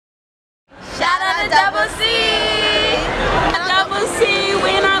the double C. Double C,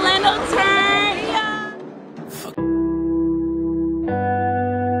 we in Orlando, turn up.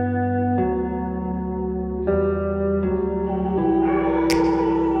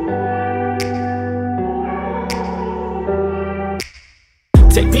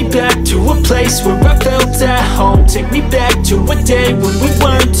 Take me back to a place where I felt at home. Take me back to a day when we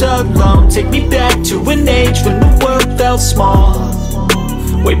weren't alone. Take me back to an age when the world felt small,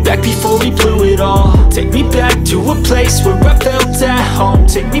 way back before we blew it all. Take me back to a place where I felt at home.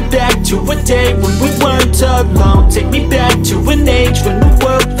 Take me back to a day when we weren't alone. Take me back to an age when the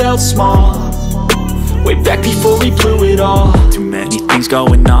world felt small, way back before we blew it all. Too many things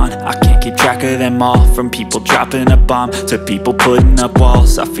going on, I can't keep track of them all. From people dropping a bomb to people putting up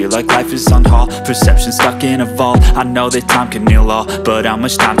walls. I feel like life is on hold, perception stuck in a vault. I know that time can heal all, but how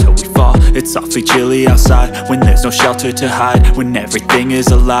much time till we fall? It's awfully chilly outside when there's no shelter to hide. When everything is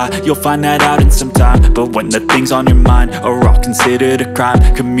a lie, you'll find that out in some time. But when the things on your mind are all considered a crime,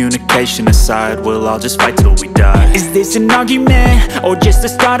 communication aside, we'll all just fight till we die. Is this an argument or just the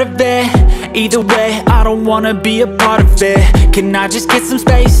start of it? Either way, I don't wanna be a part of it. Can I just get some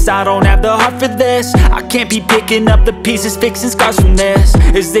space? I don't have the heart for this. I can't be picking up the pieces, fixing scars from this.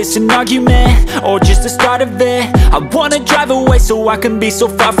 Is this an argument or just the start of it? I wanna drive away so I can be so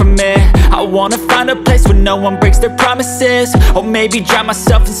far from it. I wanna find a place where no one breaks their promises, or maybe drown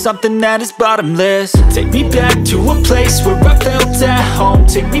myself in something that is bottomless. Take me back to a place where I felt at home.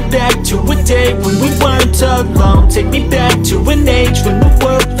 Take me back to a day when we weren't alone. Take me back to an age when the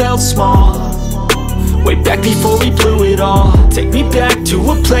world felt small, way back before we blew it all. Take me back to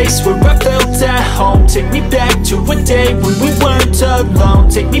a place where I felt at home. Take me back to a day when we weren't alone.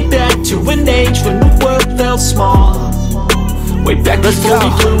 Take me back to an age when the world felt small, way back before we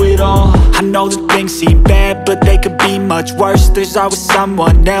blew it all. I know that things seem bad, but they could be much worse. There's always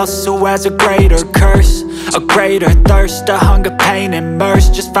someone else who has a greater curse, a greater thirst, a hunger, pain, and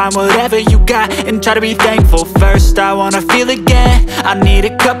mercy. Just find whatever you got and try to be thankful first. I wanna feel again, I need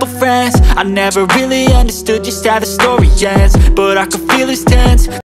a couple friends. I never really understood just how the story ends, but I can feel it's tense.